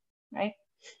can, right?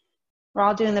 We're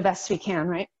all doing the best we can,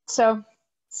 right? So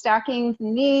stacking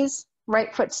the knees,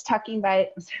 left foot's tucking by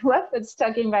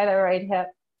the right hip.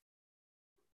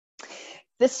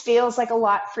 This feels like a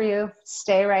lot for you.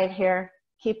 Stay right here.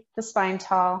 Keep the spine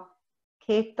tall.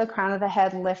 Keep the crown of the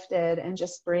head lifted and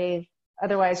just breathe.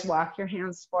 Otherwise, walk your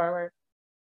hands forward.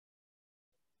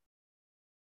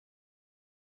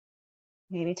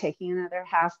 Maybe taking another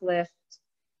half lift,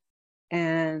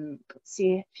 and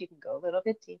see if you can go a little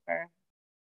bit deeper.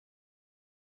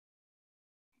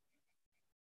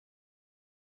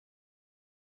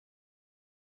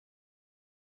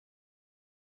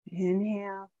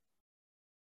 Inhale.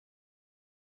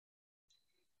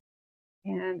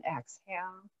 And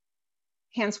exhale.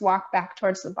 Hands walk back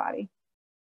towards the body.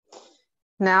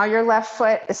 Now your left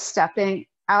foot is stepping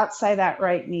outside that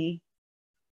right knee.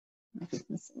 If you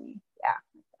can see me. Yeah,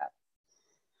 like that.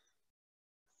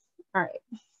 All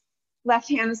right. Left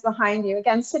hand is behind you.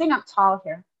 Again, sitting up tall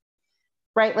here.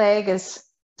 Right leg is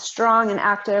Strong and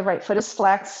active, right foot is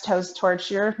flexed, toes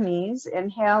towards your knees.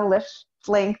 Inhale, lift,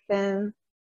 lengthen,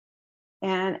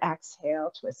 and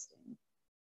exhale, twisting.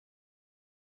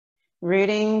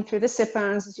 Rooting through the sit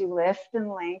bones as you lift and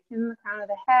lengthen the crown of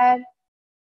the head.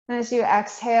 And as you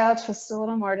exhale, twist a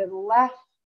little more to the left,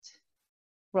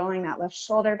 rolling that left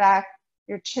shoulder back.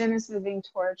 Your chin is moving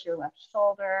towards your left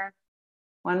shoulder.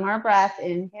 One more breath,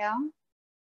 inhale.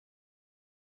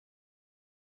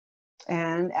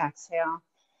 And exhale.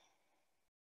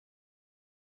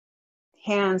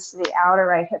 Hands to the outer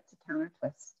right hip to counter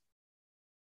twist.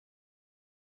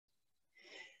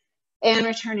 And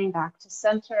returning back to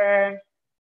center.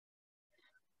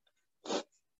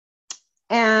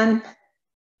 And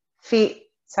feet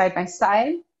side by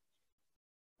side.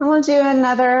 And we'll do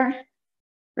another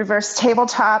reverse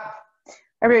tabletop.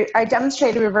 I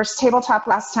demonstrated reverse tabletop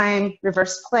last time.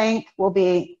 Reverse plank will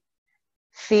be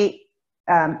feet,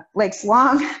 legs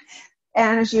long.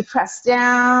 And as you press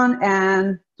down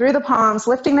and through the palms,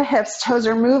 lifting the hips, toes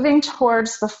are moving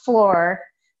towards the floor.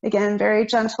 Again, very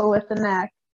gentle with the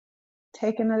neck.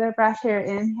 Take another breath here,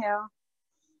 inhale.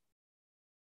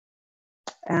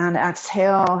 And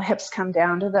exhale, hips come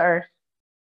down to the earth.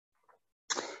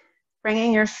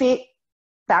 Bringing your feet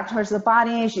back towards the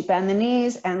body as you bend the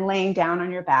knees and laying down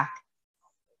on your back.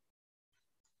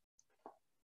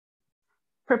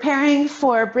 Preparing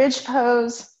for bridge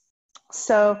pose.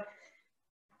 So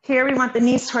here we want the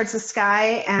knees towards the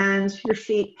sky and your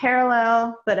feet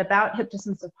parallel, but about hip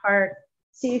distance apart.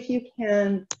 See if you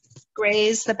can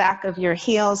graze the back of your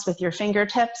heels with your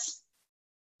fingertips.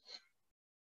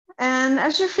 And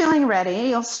as you're feeling ready,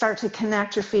 you'll start to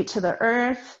connect your feet to the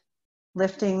earth,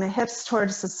 lifting the hips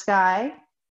towards the sky,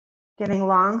 getting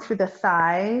long through the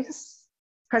thighs,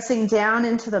 pressing down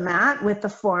into the mat with the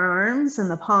forearms and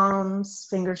the palms,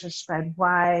 fingers are spread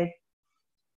wide.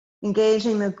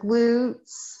 Engaging the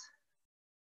glutes,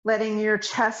 letting your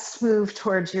chest move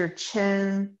towards your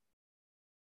chin,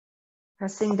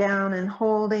 pressing down and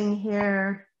holding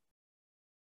here.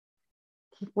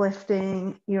 Keep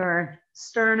lifting your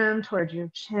sternum towards your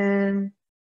chin,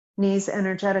 knees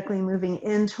energetically moving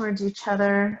in towards each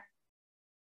other.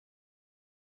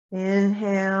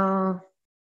 Inhale,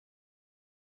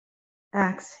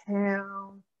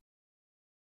 exhale,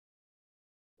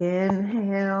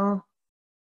 inhale.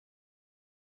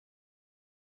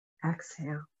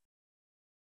 Exhale.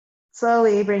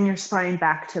 Slowly bring your spine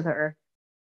back to the earth.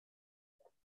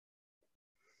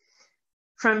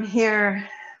 From here,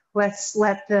 let's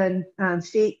let the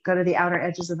feet go to the outer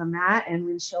edges of the mat and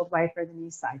windshield wiper the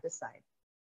knees side to side.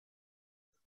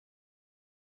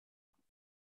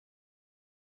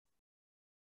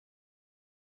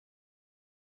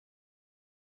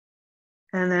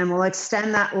 And then we'll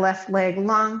extend that left leg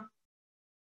long.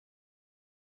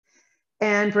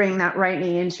 And bring that right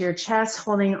knee into your chest,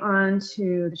 holding on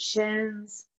to the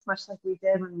shins, much like we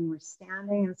did when we were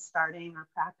standing and starting our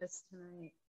practice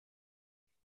tonight.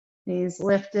 Knees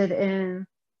lifted in.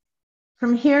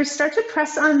 From here, start to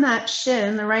press on that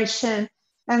shin, the right shin,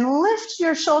 and lift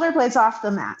your shoulder blades off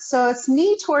the mat. So it's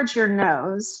knee towards your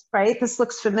nose, right? This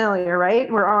looks familiar,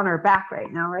 right? We're on our back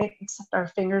right now, right? Except our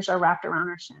fingers are wrapped around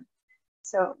our shin.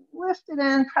 So lift it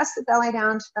in, press the belly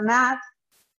down to the mat,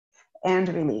 and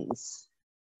release.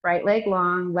 Right leg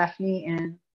long, left knee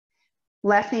in.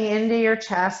 Left knee into your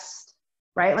chest.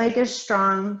 Right leg is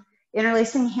strong.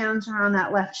 Interlacing hands around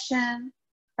that left shin.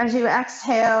 As you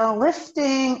exhale,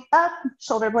 lifting up,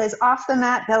 shoulder blades off the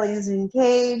mat, belly is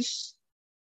engaged.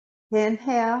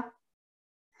 Inhale.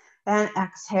 And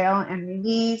exhale and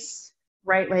release.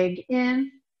 Right leg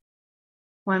in.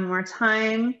 One more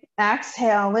time.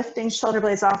 Exhale, lifting shoulder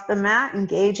blades off the mat,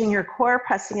 engaging your core,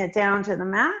 pressing it down to the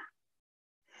mat.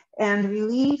 And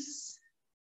release.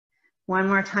 One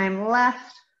more time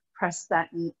left. Press that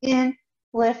knee in.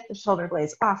 Lift the shoulder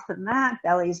blades off the mat.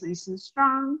 Belly's nice and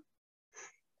strong.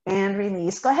 And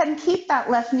release. Go ahead and keep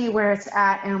that left knee where it's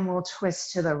at and we'll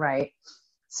twist to the right.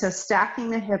 So stacking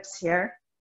the hips here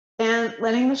and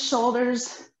letting the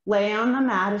shoulders lay on the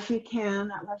mat if you can.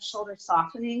 That left shoulder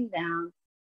softening down.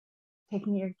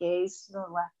 Taking your gaze to the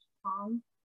left palm.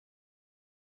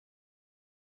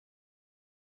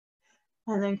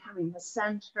 And then coming to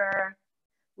center,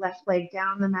 left leg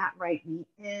down the mat, right knee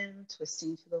in,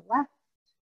 twisting to the left.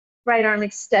 Right arm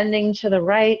extending to the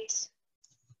right.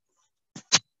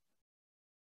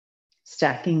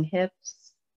 Stacking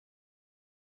hips.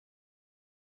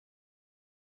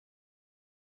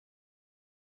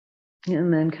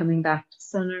 And then coming back to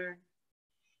center.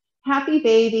 Happy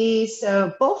baby.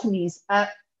 So both knees up,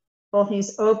 both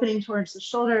knees opening towards the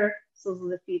shoulder, soles of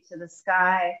the feet to the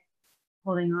sky.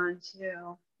 Holding on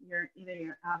to either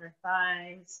your outer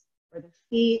thighs or the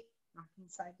feet, rocking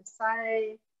side to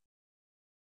side.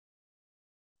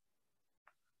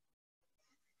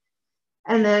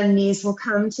 And then knees will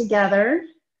come together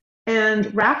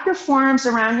and wrap your forearms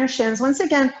around your shins. Once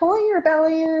again, pull your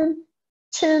belly in,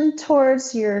 chin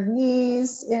towards your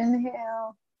knees.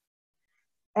 Inhale.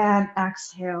 And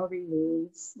exhale,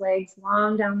 release. Legs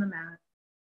long down the mat.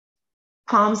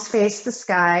 Palms face the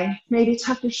sky. Maybe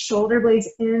tuck your shoulder blades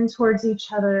in towards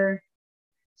each other.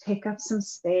 Take up some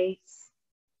space.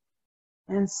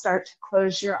 And start to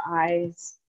close your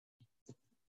eyes.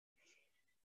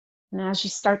 And as you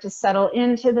start to settle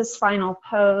into this final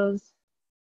pose,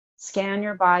 scan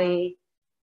your body.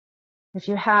 If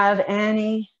you have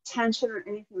any tension or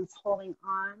anything that's holding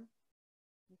on,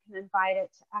 you can invite it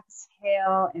to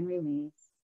exhale and release.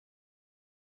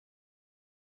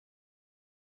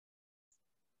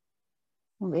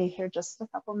 We'll be here just a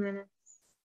couple minutes.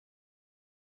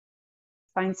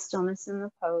 Find stillness in the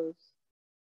pose.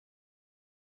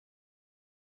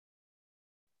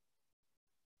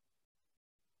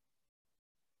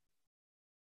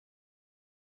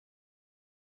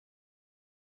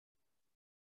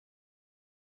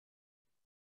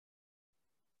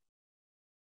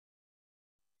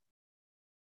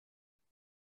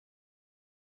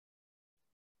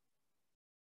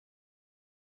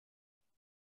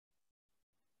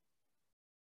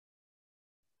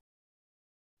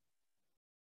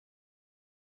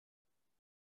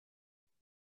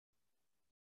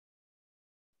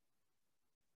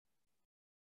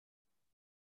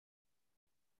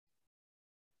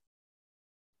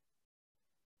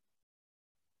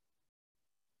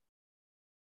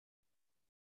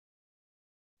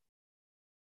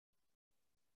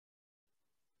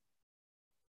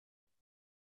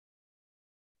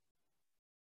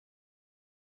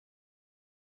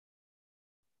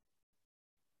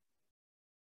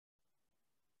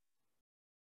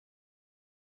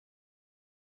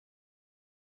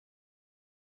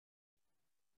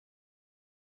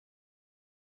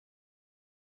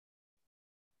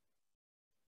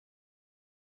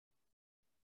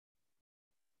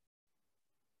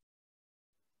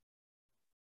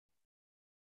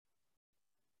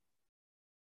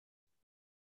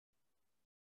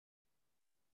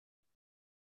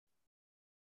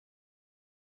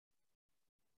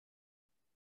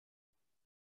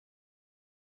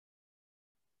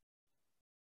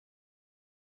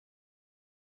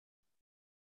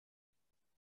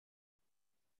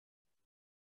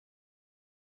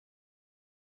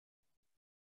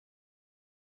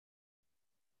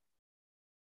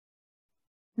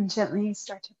 And gently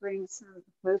start to bring some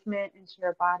movement into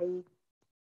your body.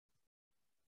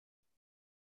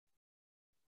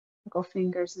 Wiggle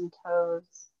fingers and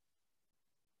toes.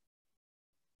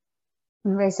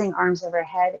 And raising arms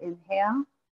overhead, inhale.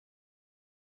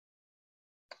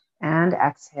 And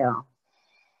exhale.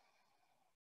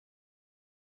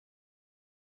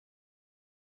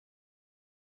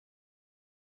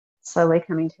 Slowly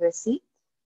coming to a seat.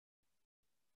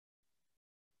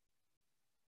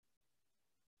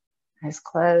 Eyes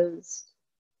closed.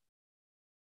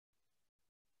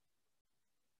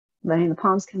 Letting the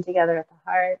palms come together at the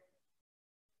heart.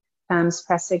 Thumbs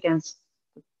press against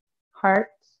the heart.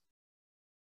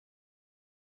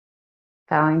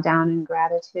 Bowing down in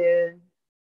gratitude.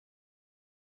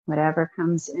 Whatever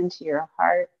comes into your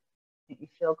heart that you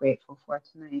feel grateful for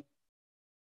tonight.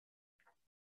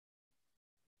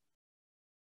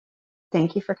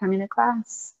 Thank you for coming to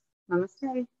class.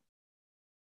 Namaste.